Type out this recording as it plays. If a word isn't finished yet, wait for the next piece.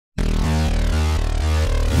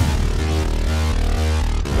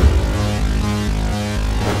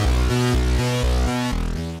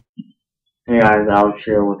Hey guys, Alex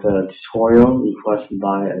here with a tutorial requested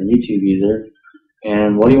by a YouTube user,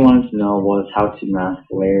 and what he wanted to know was how to mask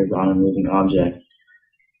layers on a moving object.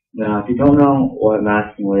 Now, if you don't know what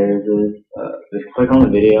masking layers is, just click on the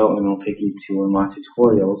video and it'll take you to one of my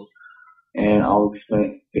tutorials, and I'll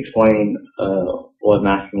explain what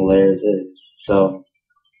masking layers is. So,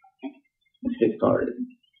 let's get started.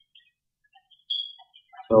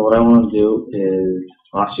 So what I want to do is,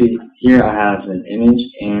 actually, here I have an image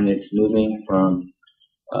and it's moving from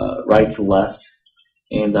right to left,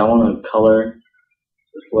 and I want to color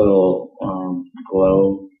this little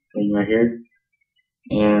glow thing right here,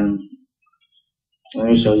 and let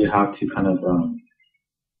me show you how to kind of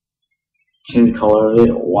change the color of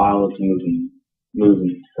it while it's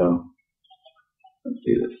moving. So let's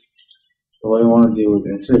do this. So what I want to do is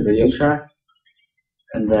insert video track,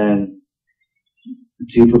 and then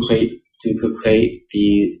duplicate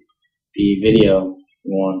the video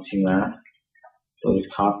you want to mask. So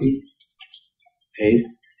just copy, paste,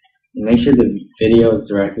 and make sure the video is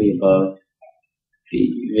directly above the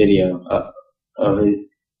video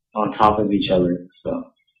on top of each other. So,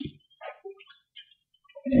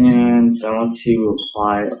 and I want to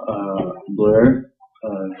apply blur,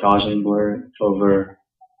 Gaussian blur over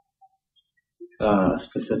a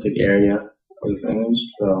specific area of this image.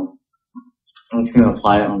 So I'm just going to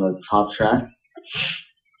apply it on the top track.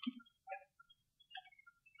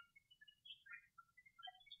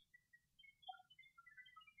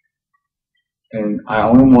 And I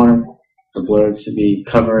only want the blur to be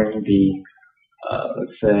covering the,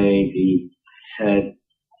 let's say, the head,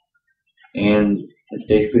 and it's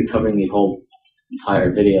basically covering the whole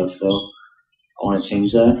entire video. So I want to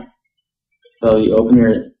change that. So you open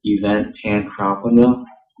your event pan crop window,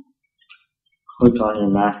 click on your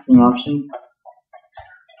masking option,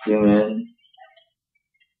 zoom in.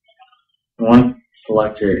 You want to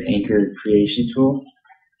select your anchor creation tool,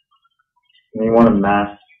 and you want to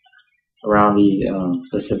mask around the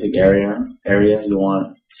specific areas you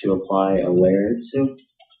want to apply a layer to.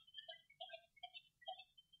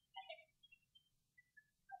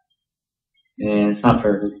 And it's not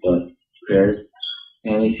perfect, but good.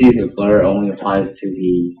 And you see the blur only applies to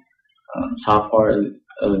the top part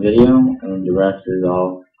of the video, and the rest is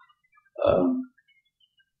all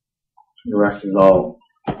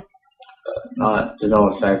there's no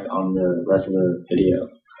effect on the rest of the video.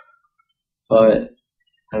 But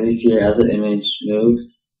as you see here, as the image moves,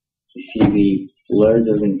 you see the blur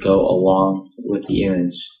doesn't go along with the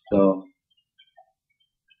image. So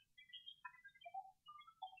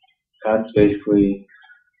that's basically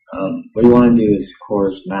what you want to do is, of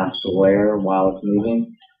course, mask the layer while it's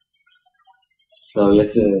moving. So you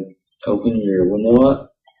have to open your window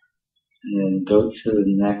up and then go to the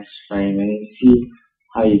next frame, and you see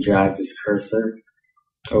how you drag this cursor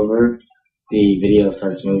over, the video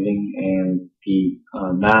starts moving and the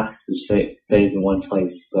mask stays in one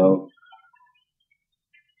place. So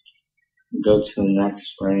go to the next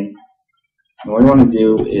frame, and what you want to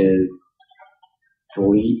do is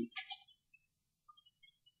delete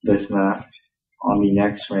this mask on the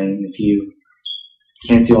next frame. If you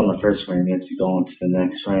can't do it on the first frame, you have to go on to the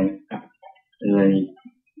next frame, and then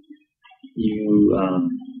you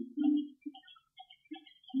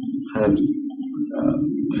kind of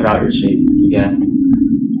cut out your shape again,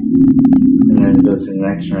 and then go to the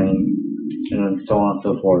next frame, and then so on and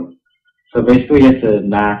so forth. So basically you have to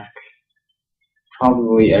mask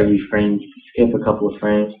probably every frame. Skip a couple of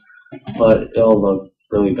frames, but it'll look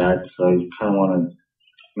really bad, so you kind of want to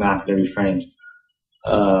mask every frame.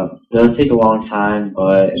 It'll take a long time,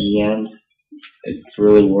 but in the end it's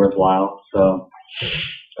really worthwhile. So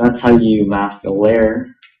that's how you mask a layer.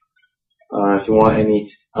 If you want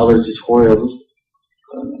any other tutorials,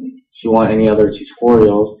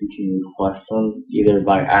 you can request them either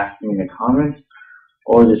by asking in the comments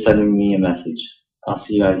or just sending me a message. I'll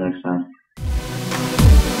see you guys next time.